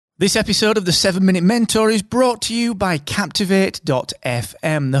This episode of the 7 Minute Mentor is brought to you by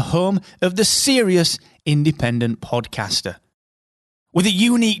Captivate.fm, the home of the serious independent podcaster. With a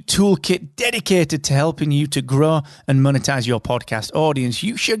unique toolkit dedicated to helping you to grow and monetize your podcast audience,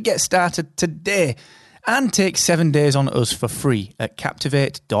 you should get started today and take 7 days on us for free at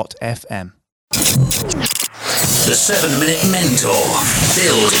Captivate.fm. The 7 Minute Mentor.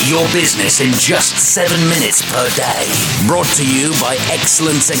 Build your business in just 7 minutes per day. Brought to you by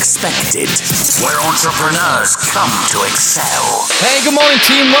Excellence Expected, where entrepreneurs come to excel. Hey, good morning,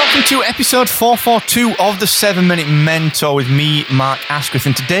 team. Welcome to episode 442 of the 7 Minute Mentor with me, Mark Asquith.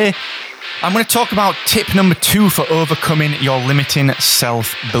 And today, I'm going to talk about tip number 2 for overcoming your limiting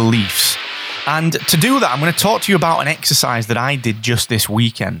self-beliefs. And to do that, I'm going to talk to you about an exercise that I did just this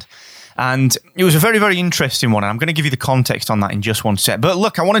weekend. And it was a very, very interesting one. And I'm going to give you the context on that in just one sec. But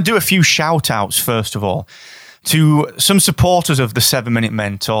look, I want to do a few shout outs, first of all, to some supporters of the 7 Minute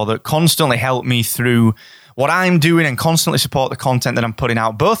Mentor that constantly help me through what I'm doing and constantly support the content that I'm putting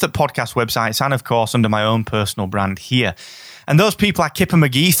out, both at podcast websites and, of course, under my own personal brand here. And those people are Kipper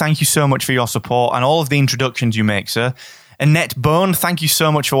McGee, thank you so much for your support and all of the introductions you make, sir. Annette Bone, thank you so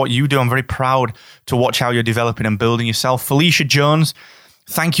much for what you do. I'm very proud to watch how you're developing and building yourself. Felicia Jones,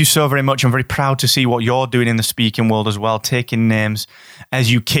 thank you so very much. I'm very proud to see what you're doing in the speaking world as well, taking names as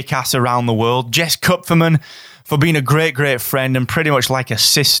you kick ass around the world. Jess Kupferman, for being a great, great friend and pretty much like a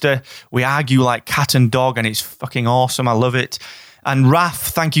sister. We argue like cat and dog and it's fucking awesome. I love it. And Raf,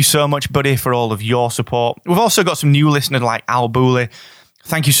 thank you so much, buddy, for all of your support. We've also got some new listeners like Al Booley.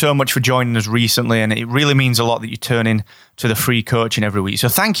 Thank you so much for joining us recently, and it really means a lot that you turn in to the free coaching every week. So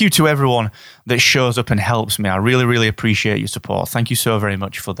thank you to everyone that shows up and helps me. I really, really appreciate your support. Thank you so very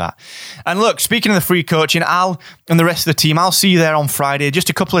much for that. And look, speaking of the free coaching, Al and the rest of the team, I'll see you there on Friday,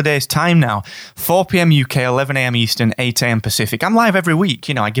 just a couple of days' time now, 4 p.m. UK, 11 a.m. Eastern, 8 a.m. Pacific. I'm live every week.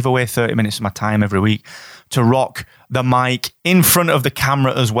 You know, I give away 30 minutes of my time every week to rock the mic in front of the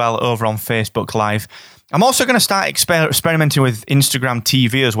camera as well over on Facebook Live. I'm also going to start experimenting with Instagram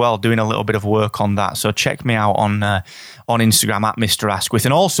TV as well, doing a little bit of work on that. So check me out on Instagram at Mr. Asquith.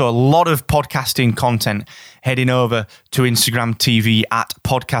 And also a lot of podcasting content heading over to Instagram TV at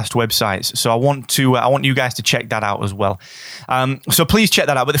podcast websites. So I want you guys to check that out as well. So please check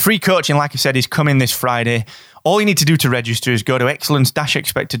that out. But the free coaching, like I said, is coming this Friday. All you need to do to register is go to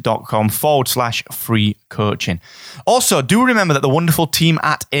excellence-expected.com/free coaching. Also, do remember that the wonderful team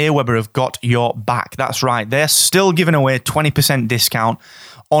at Aweber have got your back. That's right. They're still giving away 20% discount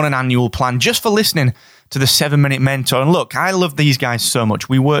on an annual plan just for listening to the 7 Minute Mentor. And look, I love these guys so much.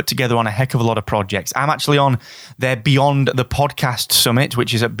 We work together on a heck of a lot of projects. I'm actually on their Beyond the Podcast Summit,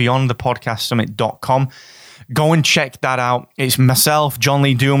 which is at beyondthepodcastsummit.com. Go and check that out. It's myself, John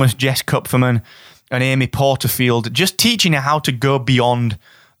Lee Dumas, Jess Kupferman, and Amy Porterfield, just teaching you how to go beyond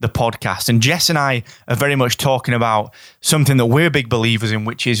the podcast. And Jess and I are very much talking about something that we're big believers in,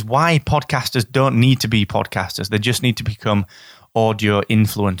 which is why podcasters don't need to be podcasters. They just need to become audio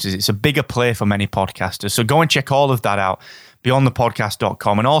influencers. It's a bigger play for many podcasters. So go and check all of that out,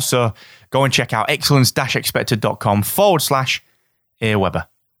 beyondthepodcast.com. And also go and check out excellence-expected.com/Aweber.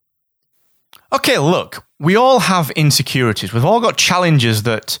 Okay, look, we all have insecurities. We've all got challenges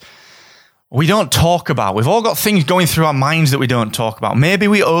that we don't talk about. We've all got things going through our minds that we don't talk about. Maybe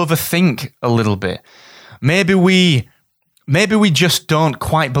we overthink a little bit. Maybe we just don't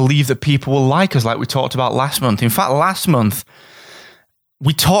quite believe that people will like us like we talked about last month. In fact, last month,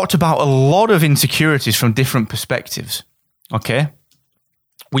 we talked about a lot of insecurities from different perspectives, okay?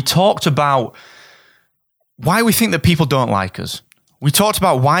 We talked about why we think that people don't like us. We talked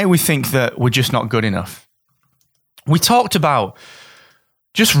about why we think that we're just not good enough. We talked about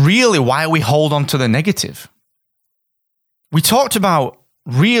just really why we hold on to the negative. We talked about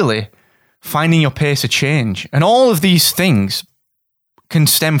really finding your pace of change. And all of these things can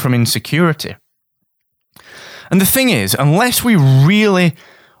stem from insecurity. And the thing is, unless we really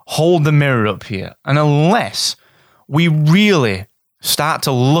hold the mirror up here, and unless we really start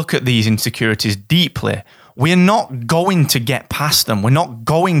to look at these insecurities deeply, we're not going to get past them. We're not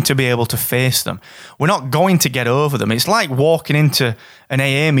going to be able to face them. We're not going to get over them. It's like walking into an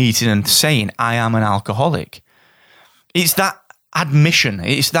AA meeting and saying, I am an alcoholic. It's that admission.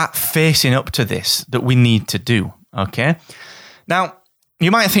 It's that facing up to this that we need to do, okay? Now,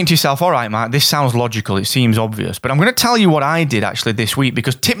 you might think to yourself, all right, Mark, this sounds logical. It seems obvious. But I'm going to tell you what I did actually this week,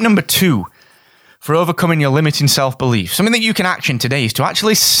 because tip number 2 for overcoming your limiting self-belief, something that you can action today, is to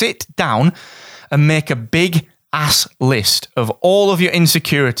actually sit down and make a big ass list of all of your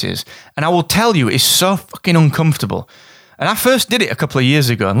insecurities. And I will tell you, it's so fucking uncomfortable. And I first did it a couple of years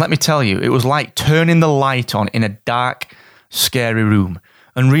ago, and let me tell you, it was like turning the light on in a dark, scary room.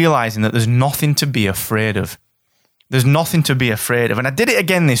 and realizing that there's nothing to be afraid of. There's nothing to be afraid of. And I did it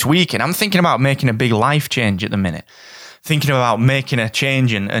again this week, and I'm thinking about making a big life change at the minute. Thinking about making a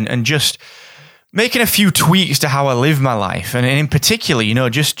change and just making a few tweaks to how I live my life. And in particular,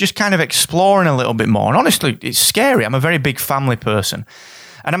 just kind of exploring a little bit more. And honestly, it's scary. I'm a very big family person.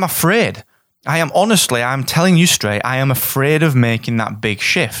 And I'm afraid. I'm telling you straight, I am afraid of making that big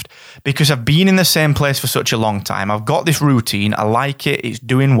shift. Because I've been in the same place for such a long time. I've got this routine. I like it. It's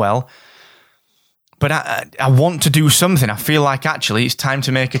doing well. But I want to do something. I feel like actually it's time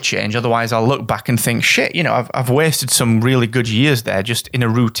to make a change. Otherwise, I'll look back and think, shit, I've wasted some really good years there just in a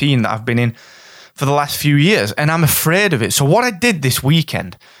routine that I've been in for the last few years. And I'm afraid of it. So what I did this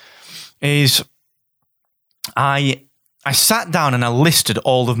weekend is I sat down and I listed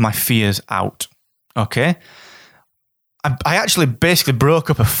all of my fears out. Okay? I actually basically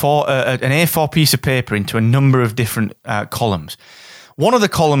broke up an A4 piece of paper into a number of different columns. One of the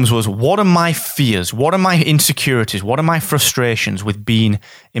columns was, what are my fears? What are my insecurities? What are my frustrations with being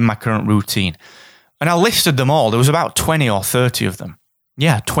in my current routine? And I listed them all. There was about 20 or 30 of them.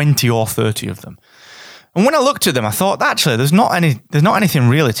 Yeah, 20 or 30 of them. And when I looked at them, I thought, actually, there's not anything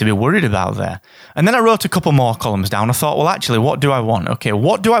really to be worried about there. And then I wrote a couple more columns down. I thought, well, actually, what do I want? Okay,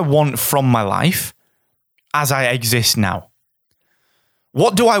 what do I want from my life as I exist now?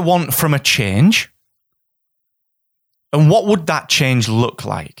 What do I want from a change? And what would that change look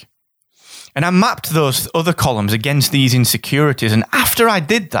like? And I mapped those other columns against these insecurities. And after I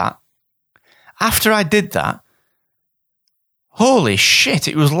did that, holy shit,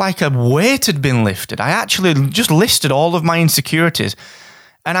 it was like a weight had been lifted. I actually just listed all of my insecurities.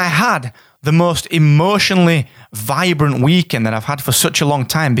 And I had the most emotionally vibrant weekend that I've had for such a long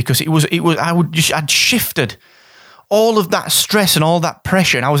time, because I'd shifted all of that stress and all that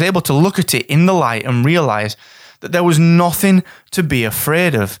pressure. And I was able to look at it in the light and realize that there was nothing to be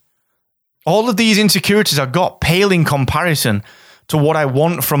afraid of. All of these insecurities I've got pale in comparison to what I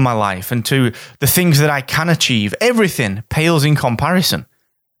want from my life and to the things that I can achieve. Everything pales in comparison.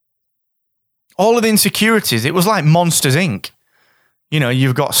 All of the insecurities, it was like Monsters, Inc.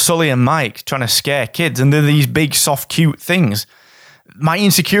 You've got Sully and Mike trying to scare kids, and they're these big, soft, cute things. My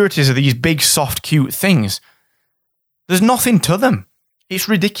insecurities are these big, soft, cute things. There's nothing to them. It's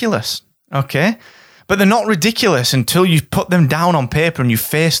ridiculous, okay? But they're not ridiculous until you put them down on paper and you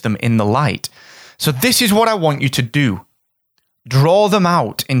face them in the light. So this is what I want you to do. Draw them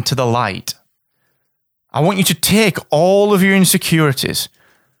out into the light. I want you to take all of your insecurities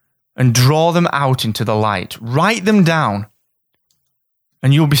and draw them out into the light. Write them down,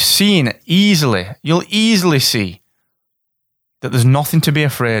 and you'll easily see that there's nothing to be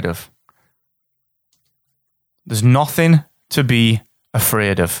afraid of. There's nothing to be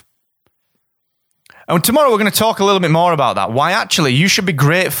afraid of. And tomorrow we're going to talk a little bit more about that. Why actually you should be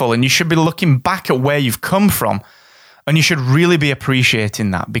grateful, and you should be looking back at where you've come from, and you should really be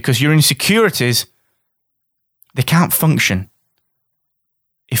appreciating that, because your insecurities, they can't function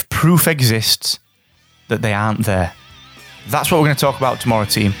if proof exists that they aren't there. That's what we're going to talk about tomorrow,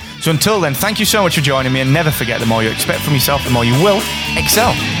 team. So until then, thank you so much for joining me, and never forget, the more you expect from yourself, the more you will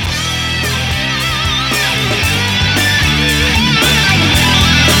excel.